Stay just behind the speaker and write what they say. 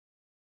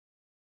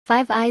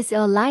Five Eyes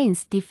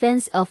Alliance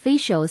defense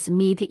officials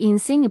meet in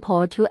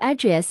Singapore to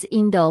address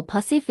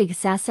Indo-Pacific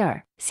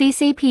Secur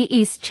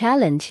CCP's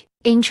challenge.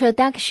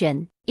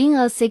 Introduction. In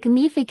a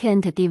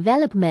significant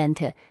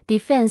development,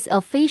 defense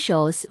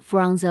officials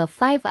from the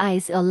Five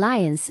Eyes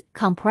Alliance,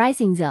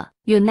 comprising the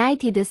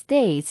United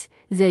States,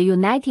 the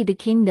United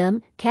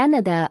Kingdom,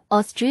 Canada,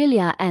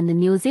 Australia, and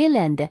New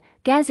Zealand,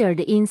 gathered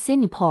in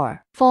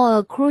Singapore for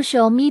a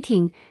crucial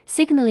meeting,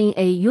 signaling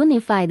a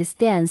unified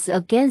stance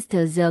against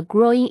the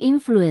growing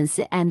influence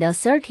and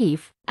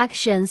assertive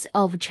actions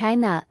of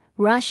China,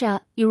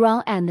 Russia,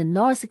 Iran, and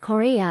North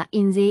Korea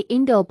in the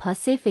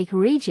Indo-Pacific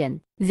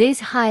region.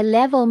 This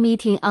high-level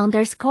meeting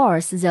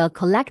underscores the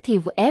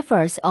collective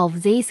efforts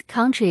of these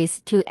countries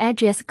to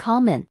address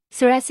common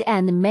threats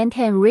and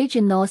maintain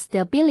regional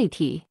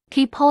stability.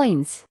 Key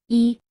points.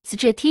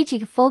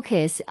 Strategic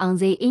focus on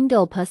the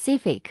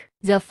Indo-Pacific.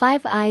 The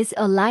Five Eyes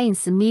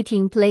Alliance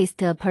meeting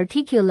placed a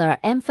particular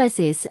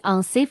emphasis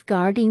on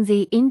safeguarding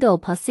the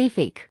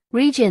Indo-Pacific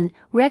region,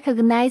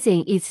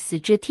 recognizing its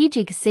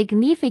strategic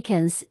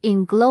significance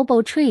in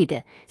global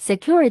trade,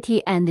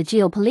 security, and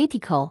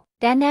geopolitical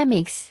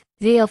dynamics.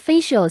 The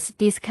officials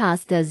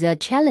discussed the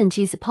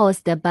challenges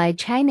posed by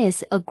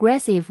China's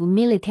aggressive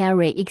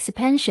military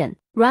expansion,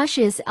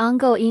 Russia's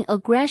ongoing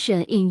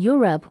aggression in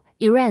Europe,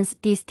 Iran's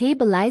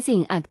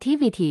destabilizing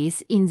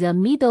activities in the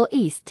Middle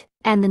East,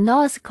 and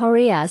North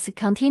Korea's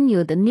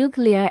continued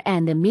nuclear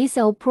and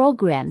missile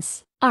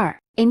programs.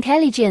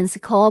 Intelligence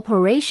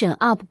cooperation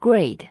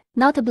upgrade.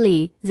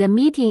 Notably, the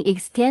meeting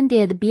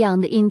extended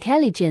beyond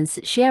intelligence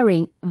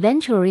sharing,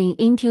 venturing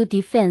into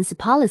defense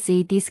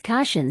policy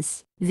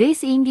discussions.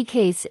 This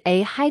indicates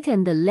a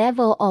heightened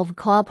level of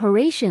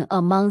cooperation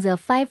among the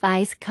Five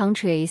Eyes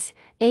countries,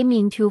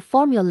 aiming to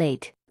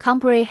formulate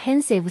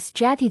comprehensive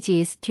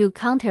strategies to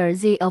counter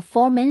the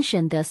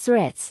aforementioned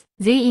threats.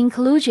 The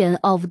inclusion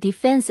of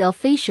defense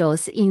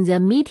officials in the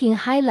meeting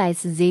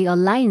highlights the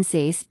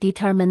alliance's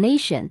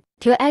determination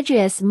to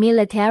address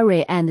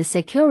military and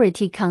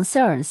security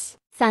concerns.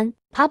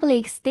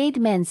 Public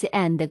statements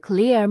and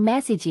clear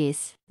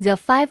messages. The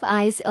Five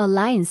Eyes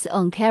Alliance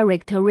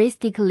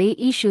uncharacteristically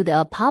issued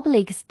a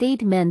public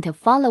statement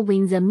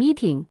following the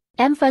meeting,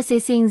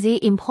 emphasizing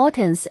the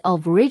importance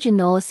of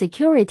regional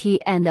security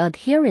and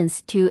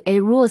adherence to a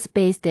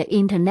rules-based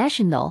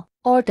international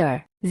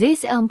order.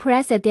 This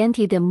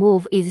unprecedented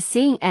move is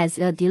seen as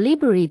a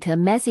deliberate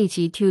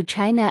message to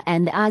China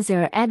and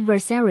other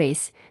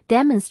adversaries,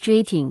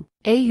 demonstrating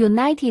a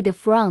united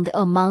front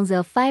among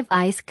the Five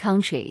Eyes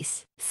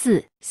countries.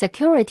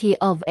 Security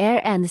of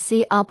air and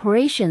sea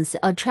operations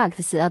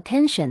attracts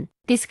attention.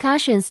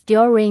 Discussions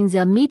during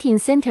the meeting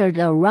centered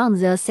around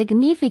the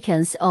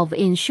significance of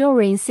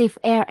ensuring safe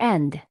air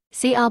and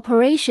sea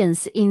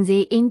operations in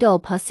the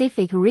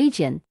Indo-Pacific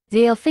region.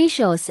 The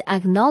officials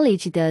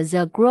acknowledged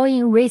the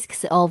growing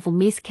risks of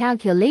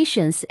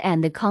miscalculations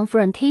and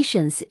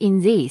confrontations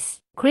in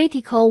these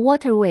critical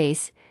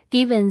waterways,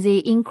 given the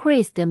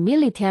increased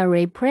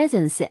military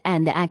presence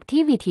and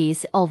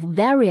activities of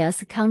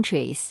various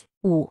countries.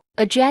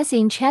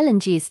 Addressing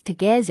challenges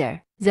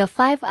together. The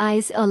Five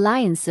Eyes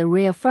Alliance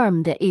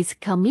reaffirmed its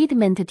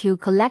commitment to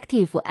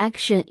collective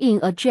action in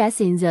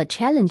addressing the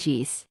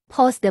challenges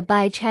posed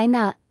by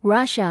China,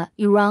 Russia,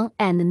 Iran,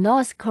 and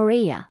North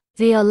Korea.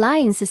 The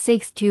alliance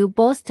seeks to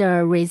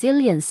bolster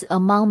resilience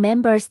among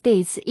member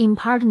states in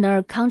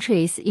partner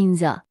countries in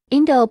the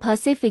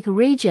Indo-Pacific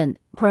region,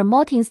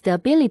 promoting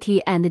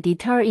stability and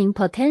deterring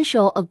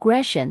potential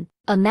aggression.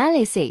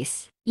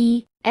 Analysis.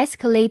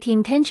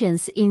 Escalating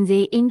tensions in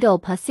the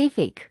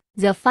Indo-Pacific.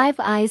 The Five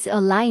Eyes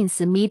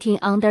Alliance meeting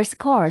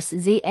underscores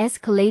the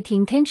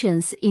escalating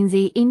tensions in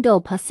the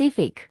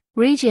Indo-Pacific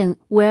region,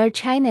 where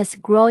China's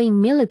growing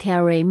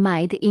military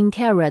might and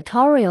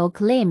territorial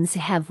claims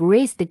have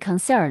raised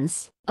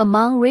concerns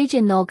among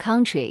regional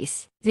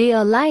countries. The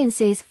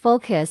alliance's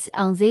focus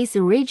on this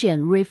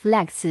region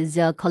reflects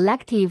the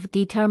collective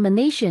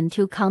determination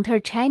to counter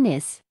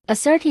China's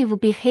assertive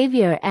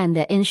behavior and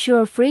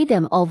ensure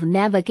freedom of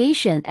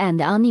navigation and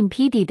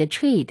unimpeded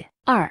trade.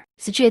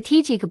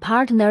 Strategic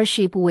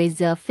partnership with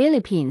the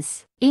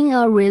Philippines. In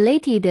a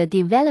related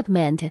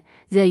development,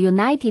 the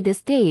United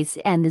States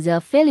and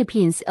the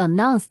Philippines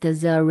announced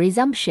the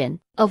resumption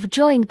of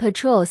joint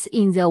patrols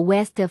in the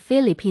West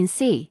Philippine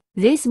Sea.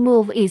 This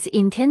move is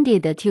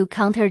intended to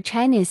counter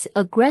China's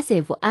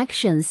aggressive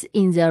actions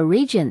in the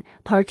region,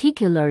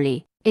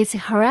 particularly its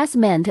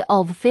harassment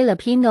of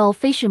Filipino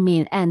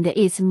fishermen and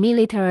its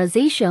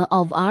militarization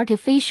of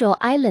artificial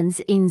islands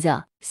in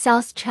the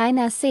South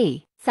China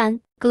Sea.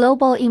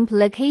 Global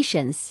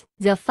implications.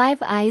 The Five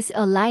Eyes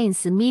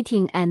Alliance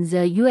meeting and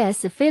the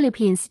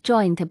U.S.-Philippines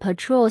joint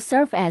patrol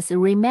serve as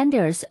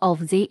reminders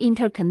of the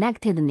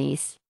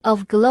interconnectedness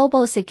of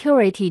global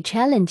security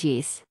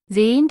challenges.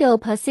 The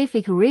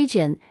Indo-Pacific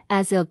region,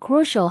 as a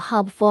crucial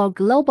hub for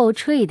global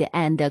trade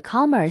and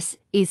commerce,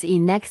 is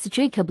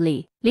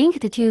inextricably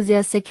linked to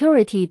the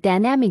security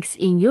dynamics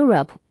in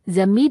Europe,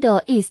 the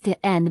Middle East,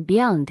 and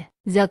beyond.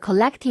 The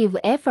collective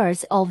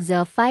efforts of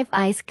the Five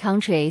Eyes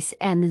countries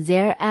and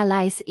their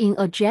allies in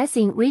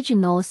addressing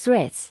regional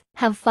threats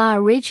have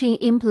far-reaching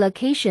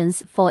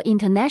implications for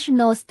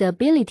international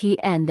stability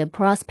and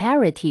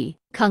prosperity.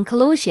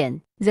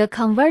 Conclusion: the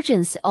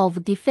convergence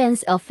of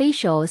defense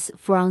officials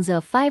from the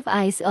Five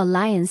Eyes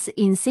alliance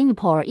in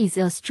Singapore is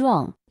a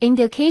strong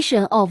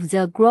indication of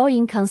the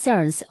growing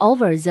concerns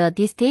over the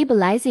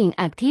destabilizing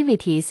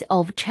activities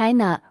of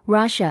China,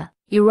 Russia,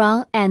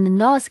 Iran, and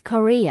North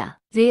Korea.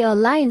 The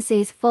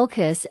alliance's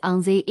focus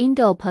on the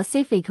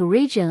Indo-Pacific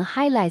region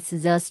highlights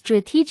the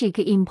strategic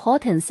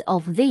importance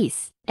of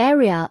this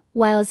area,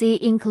 while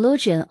the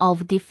inclusion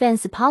of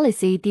defense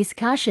policy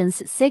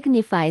discussions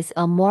signifies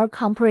a more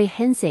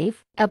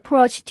comprehensive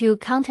approach to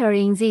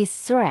countering these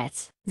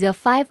threats. The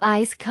Five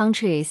Eyes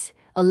countries,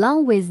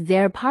 along with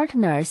their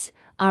partners,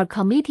 are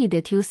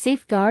committed to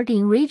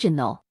safeguarding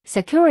regional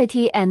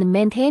security and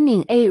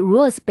maintaining a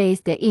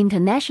rules-based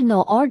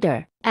international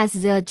order. As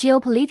the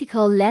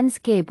geopolitical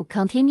landscape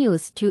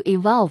continues to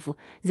evolve,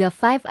 the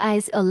Five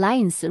Eyes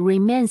Alliance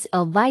remains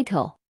a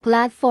vital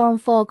platform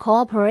for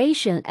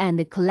cooperation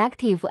and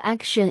collective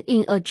action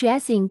in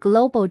addressing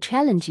global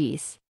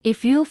challenges.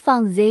 If you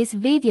found this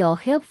video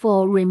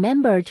helpful,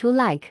 remember to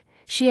like,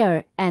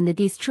 share, and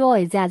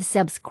destroy that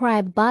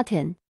subscribe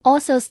button.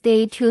 Also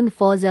stay tuned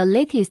for the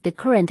latest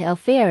current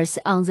affairs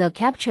on the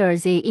Capture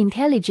the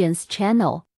Intelligence channel.